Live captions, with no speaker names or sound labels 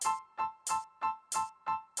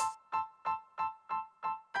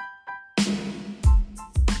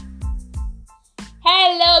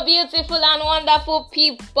Hello, beautiful and wonderful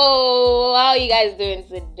people. How are you guys doing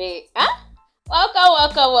today?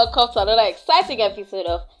 Welcome to another exciting episode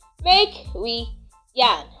of Make We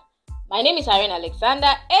Yarn. My name is Irene Alexander,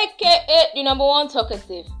 aka the number one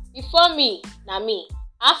talkative. Before me, na me.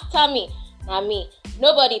 After me, na me.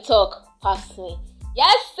 Nobody talk past me.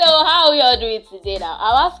 Yes, so how are we all doing today now?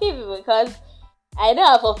 I'm asking you because I know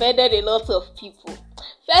I've offended a lot of people.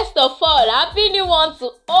 First of all, happy new month to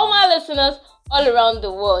all my listeners all around the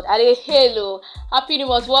world. Hello, happy new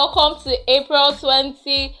month. Welcome to April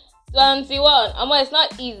 2021. It's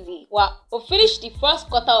not easy. We finished the first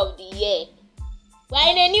quarter of the year. We're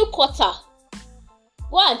in a new quarter.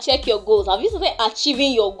 Go and check your goals. Have you started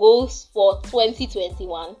achieving your goals for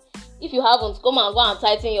 2021? If you haven't, go and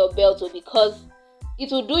tighten your belt because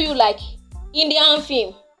it will do you like Indian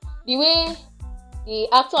film. The way the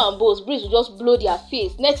actor and boss breeze will just blow their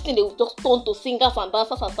face. Next thing they will just turn to singers and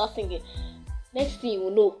dancers and start singing. Next thing you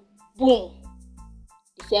know, boom,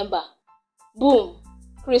 December, boom,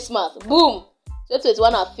 Christmas, boom.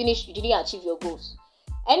 2021 have finished, you didn't achieve your goals.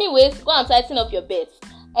 Anyways, go and tighten up your bets.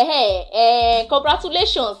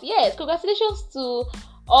 Congratulations. Yes, congratulations to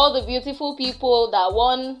all the beautiful people that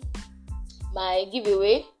won my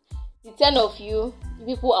giveaway. The 10 of you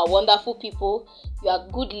people are wonderful people. You are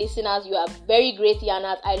good listeners. You are very great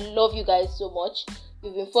yarners. I love you guys so much.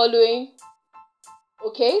 You've been following.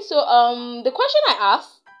 Okay, so the question I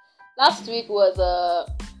asked last week was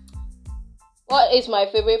what is my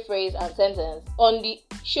favorite phrase and sentence on the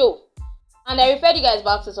show? And I referred you guys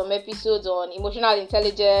back to some episodes on emotional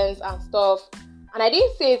intelligence and stuff. And I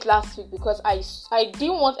didn't say it last week because I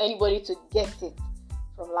didn't want anybody to get it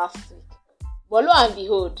from last week. But lo and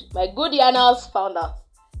behold, my good yarners found out.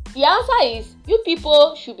 The answer is, you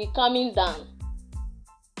people should be calming down.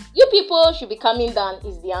 You people should be calming down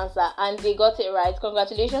is the answer. And they got it right.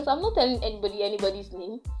 Congratulations. I'm not telling anybody anybody's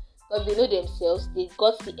name because they know themselves. They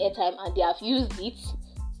got the airtime and they have used it to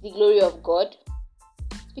the glory of God.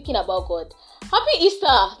 Speaking about God, Happy Easter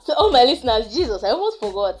to all my listeners. Jesus, I almost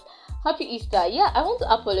forgot. Happy Easter. Yeah, I want to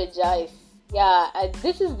apologize. Yeah,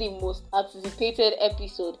 this is the most anticipated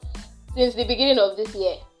episode since the beginning of this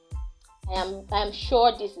year. I am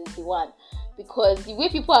sure this is the one because the way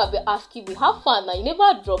people have been asking me, have fun now. You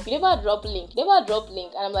never drop link.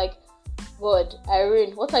 And I'm like, God,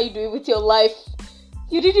 Irene, what are you doing with your life?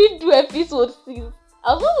 You didn't do episode 6.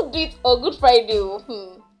 I was going to do it on Good Friday.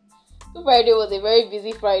 Good Friday was a very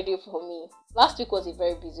busy Friday for me. Last week was a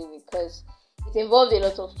very busy week because it involved a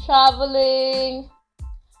lot of traveling,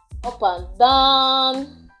 up and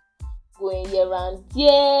down, going here and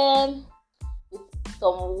there, with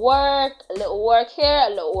some work, a little work here, a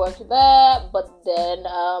little work there. But then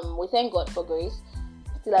we thank God for grace.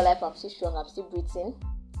 I'm still alive, I'm still strong, I'm still breathing.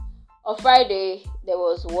 On Friday, there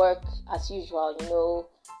was work as usual,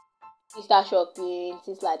 Easter shopping,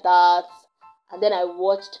 things like that. And then I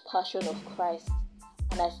watched Passion of Christ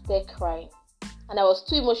and I started crying. And I was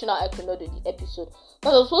too emotional, I could not do the episode. But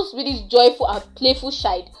I was supposed to be this joyful and playful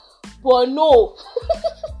child. But no.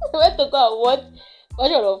 I went to go and watch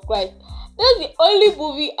Passion of Christ. That's the only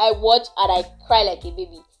movie I watch and I cry like a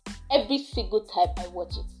baby. Every single time I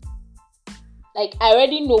watch it. Like, I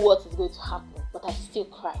already know what is going to happen, but I still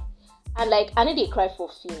cry. And I need to cry for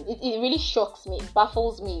film. It really shocks me. It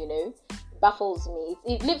baffles me, It baffles me.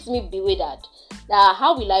 It leaves me bewildered. Now,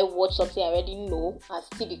 how will I watch something I already know and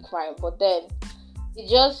still be crying? But then, it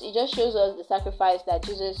just shows us the sacrifice that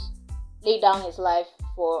Jesus laid down his life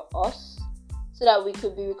for us so that we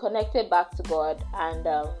could be reconnected back to God. And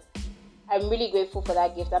I'm really grateful for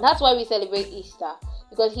that gift. And that's why we celebrate Easter,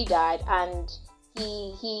 because he died and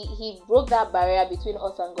he broke that barrier between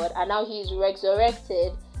us and God. And now he is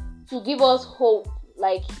resurrected to give us hope,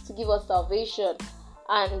 to give us salvation.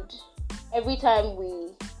 And every time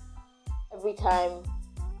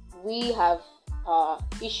we have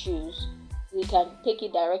issues, we can take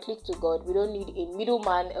it directly to God. We don't need a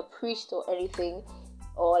middleman, a priest or anything,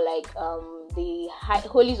 or the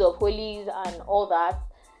holies of holies and all that.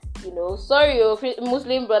 Sorry,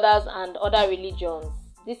 Muslim brothers and other religions.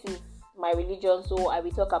 This is my religion, so I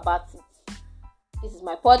will talk about it. This is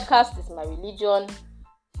my podcast. This is my religion.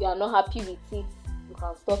 If you are not happy with it, you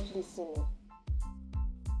can stop listening.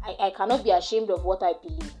 I cannot be ashamed of what I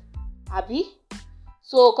believe. Abi?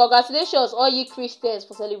 So congratulations all you Christians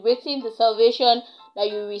for celebrating the salvation that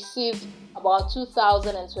you received about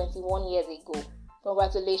 2021 years ago.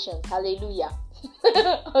 Congratulations. Hallelujah.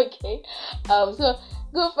 Okay. So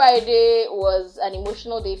Good Friday was an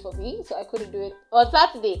emotional day for me, so I couldn't do it. On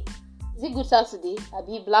Saturday. Is it Good Saturday?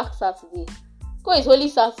 Abi Black Saturday. Go is Holy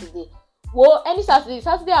Saturday. Well, any Saturday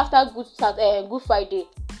after Good Friday.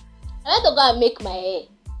 I went to go and make my hair.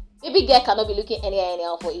 Baby girl cannot be looking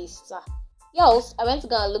anyhow for Easter. Yes, I went to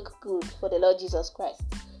go and look good for the Lord Jesus Christ.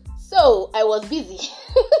 So I was busy.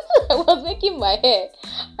 I was making my hair,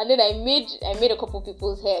 and then I made a couple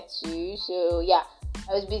people's hair too. So yeah,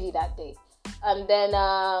 I was busy that day. And then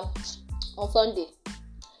on Sunday,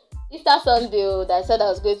 Easter Sunday, I said I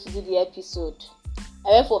was going to do the episode.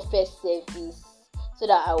 I went for first service so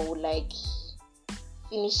that I would like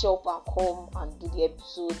finish up and come and do the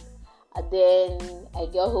episode. And then I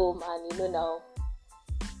get home and now,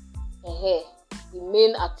 the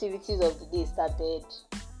main activities of the day started.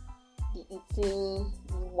 The eating,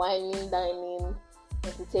 the whining, dining,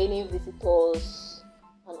 entertaining visitors,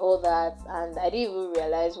 and all that. And I didn't even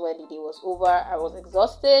realize when the day was over. I was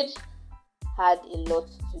exhausted, had a lot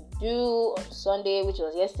to do on Sunday, which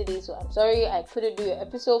was yesterday. So I'm sorry I couldn't do an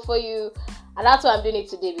episode for you. And that's why I'm doing it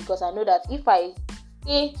today, because I know that if I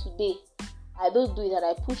stay today, I don't do it and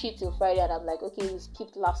I push it till Friday and I'm like, okay, we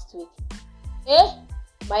skipped last week.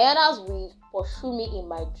 My Mayanas will pursue me in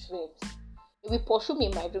my dreams. It will pursue me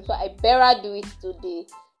in my dreams. So I better do it today.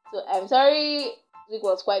 So I'm sorry, week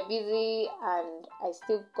was quite busy and I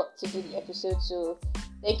still got to do the episode. So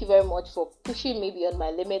thank you very much for pushing me beyond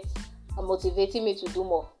my limits and motivating me to do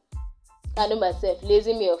more. I know myself,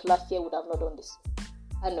 lazy me of last year would have not done this.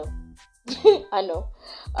 I know. I know.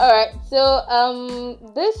 Alright, so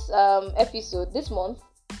this episode, this month,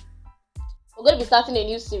 we're going to be starting a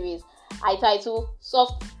new series I title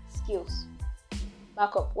Soft Skills.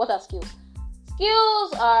 Back up. What are skills?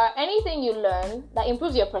 Skills are anything you learn that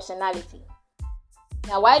improves your personality.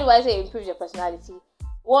 Now, why do I say improves your personality?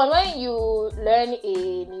 One, when you learn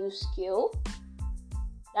a new skill,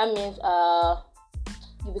 that means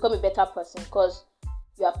you become a better person because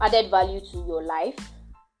you have added value to your life.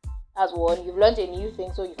 That's one. You've learned a new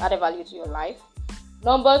thing, so you've added value to your life.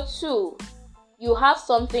 Number two, you have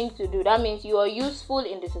something to do. That means you are useful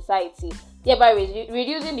in the society, thereby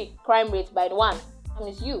reducing the crime rate by one. That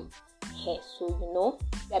means you. So you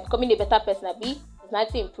are becoming a better person.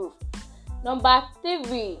 Personality improve. Number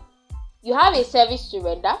three, you have a service to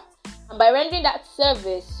render, and by rendering that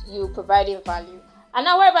service, you're providing value. And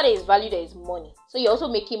now wherever there is value, there is money. So you're also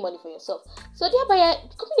making money for yourself. So thereby you're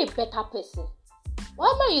becoming a better person. Why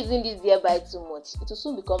am I using this thereby too much? It will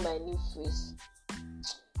soon become my new phrase.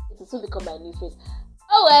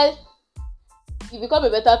 Oh well, you become a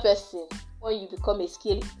better person when you become a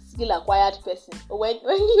skill acquired person, or when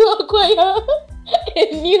you acquire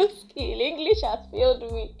a new skill. English has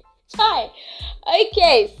failed me. Hi.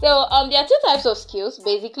 Okay, so there are two types of skills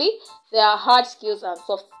basically. There are hard skills and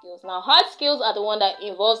soft skills. Now, hard skills are the one that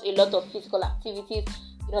involves a lot of physical activities,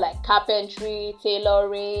 like carpentry,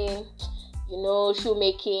 tailoring,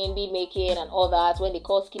 shoemaking, bead making, and all that. When they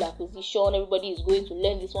call skill acquisition, everybody is going to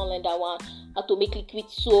learn this one, learn that one, how to make liquid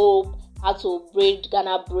soap, how to braid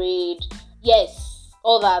Ghana braid. Yes,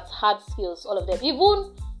 all that, hard skills, all of them.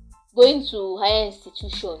 Even going to higher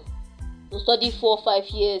institution to study 4 or 5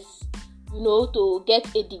 years, to get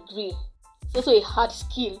a degree. It's also a hard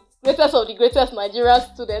skill. Greatest of the greatest Nigerian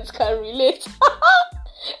students can relate.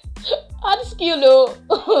 Hard skill,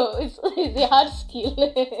 it's a hard skill.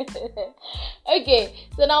 Okay,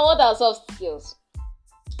 so now what are soft skills?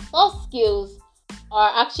 Soft skills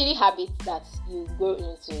are actually habits that you grow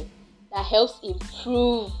into that helps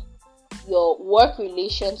improve your work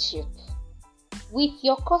relationship with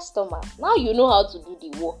your customers. Now you know how to do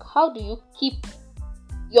the work. How do you keep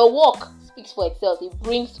your work? Speaks for itself. It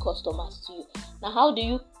brings customers to you. Now how do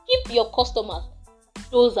you keep your customers?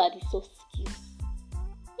 Those are the soft skills.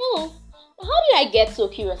 How did I get so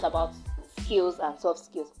curious about skills and soft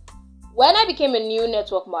skills? When I became a new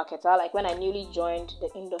network marketer, like when I newly joined the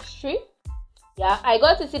industry, I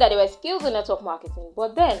got to see that there were skills in network marketing,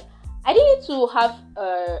 but then I didn't need to have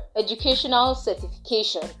educational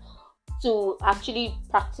certification to actually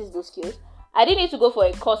practice those skills. I didn't need to go for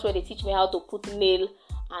a course where they teach me how to put nail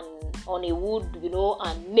on a wood,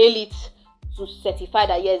 and nail it to certify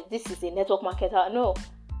that yes, this is a network marketer. No,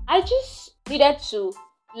 I just needed to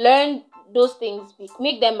learn those things,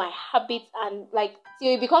 make them my habit, and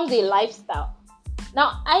till it becomes a lifestyle.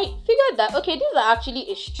 Now I figured that okay, these are actually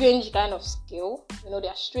a strange kind of skill. They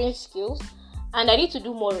are strange skills, and I need to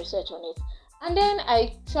do more research on it. And then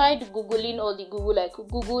I tried googling all the Google I could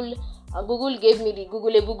Google, and Google gave me the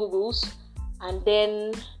Googleable Googles, and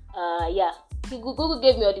then Google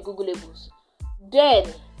gave me all the Googleables. Then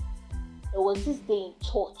there was this day in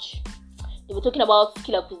church. They were talking about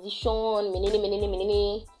skill acquisition,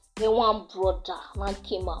 Then one brother man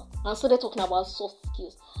came out and started talking about soft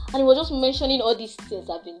skills. And he was just mentioning all these things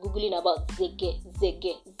I've been Googling about. Zege.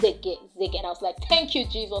 And I was like, thank you,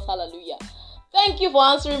 Jesus, hallelujah. Thank you for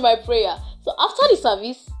answering my prayer. So after the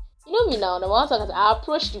service, You know me now. Number one talk, I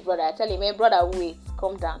approached the brother. I tell him, "Hey, brother, wait,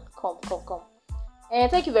 calm down, come." And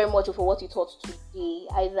thank you very much for what you taught today.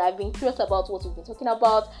 I've been curious about what we've been talking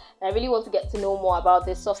about, and I really want to get to know more about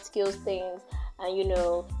the soft skills things. And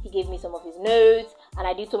he gave me some of his notes, and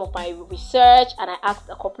I did some of my research, and I asked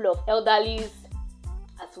a couple of elderlies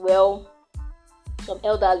as well. Some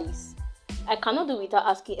elderlies. I cannot do without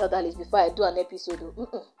asking elderlies before I do an episode.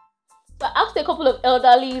 So I asked a couple of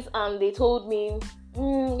elderlies, and they told me,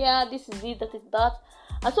 yeah, this is it, that is that.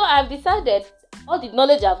 And so I've decided all the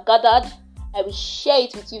knowledge I've gathered, I will share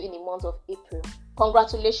it with you in the month of April.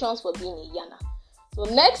 Congratulations for being a Yana. So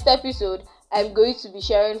next episode, I'm going to be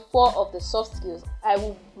sharing 4 of the soft skills. I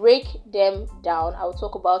will break them down. I will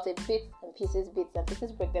talk about it bits and pieces, break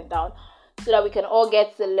them down so that we can all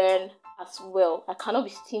get to learn as well. I cannot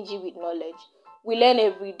be stingy with knowledge. We learn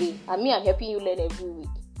every day, and me, I'm helping you learn every week.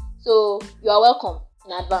 So you are welcome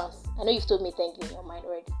in advance. I know you've told me thank you in your mind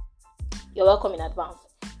already. You're welcome in advance.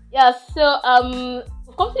 Yeah, so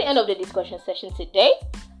we've come to the end of the discussion session today.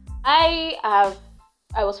 I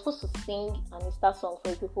was supposed to sing an Easter song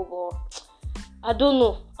for people, but I don't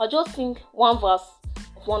know. I'll just sing one verse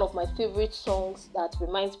of one of my favorite songs that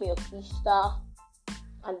reminds me of Easter,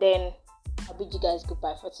 and then I'll bid you guys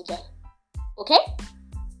goodbye for today. Okay?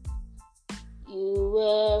 You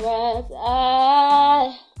were as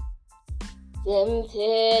I,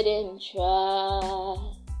 tempted and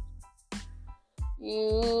tried.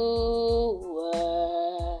 You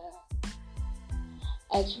were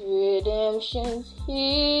at redemption's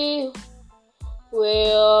heel, where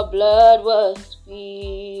your blood was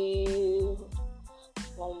spilled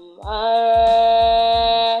from my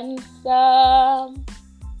ransom.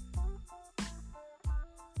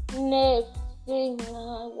 And everything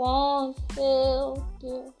I once held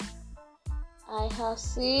dear, I have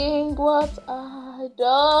seen what I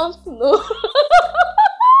don't know.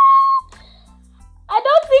 I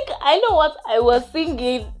don't think I know what I was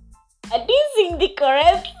singing. I didn't sing the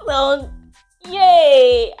correct song.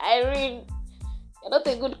 Yay! Irene, you're not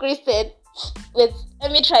a good Christian. Wait,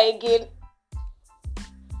 let me try again.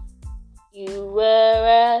 You were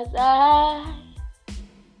as I,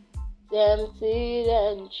 tempted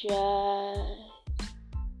and tried.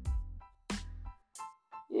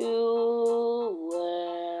 You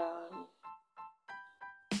were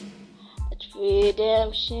at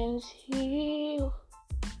redemption's heel.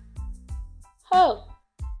 Oh,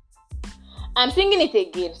 I'm singing it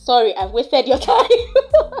again. Sorry, I've wasted your time.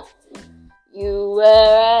 You were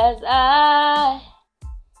as I,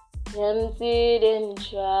 tempted and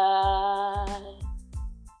tried.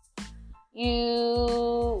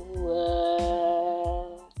 You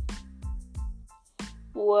were.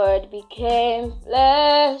 Word became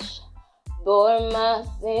flesh, bore my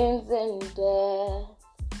sins and death.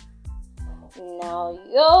 Now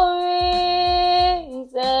you're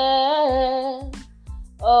risen.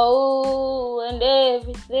 Oh, and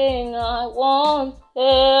everything I once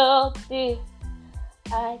held dear,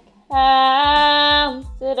 I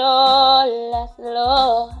counted all as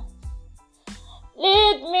lost.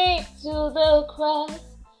 Lead me to the cross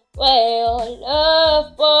where your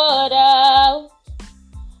love poured out.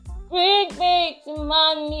 Bring me to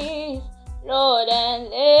my knees, Lord, and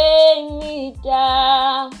lay me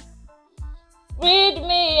down. Rid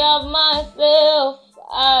me of myself,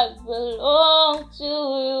 I belong to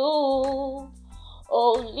you.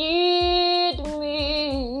 Oh, lead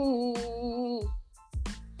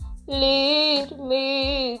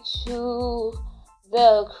me to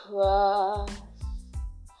the cross.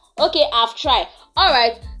 Okay, I've tried.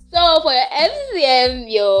 Alright, so for your MCM,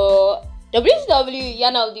 your WCW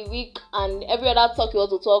Yana of the Week, and every other talk you want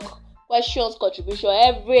to talk, questions, contribution,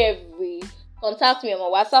 every contact me on my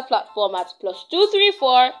WhatsApp platform at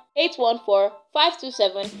 +234 814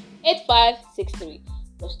 527 8563.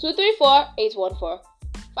 +234 814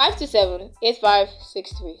 527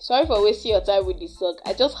 8563. Sorry for wasting your time with this song.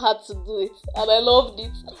 I just had to do it, and I loved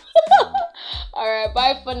it. Alright,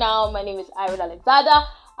 bye for now. My name is Irene Alexander,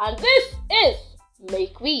 and this is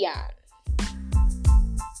Make We Yarn.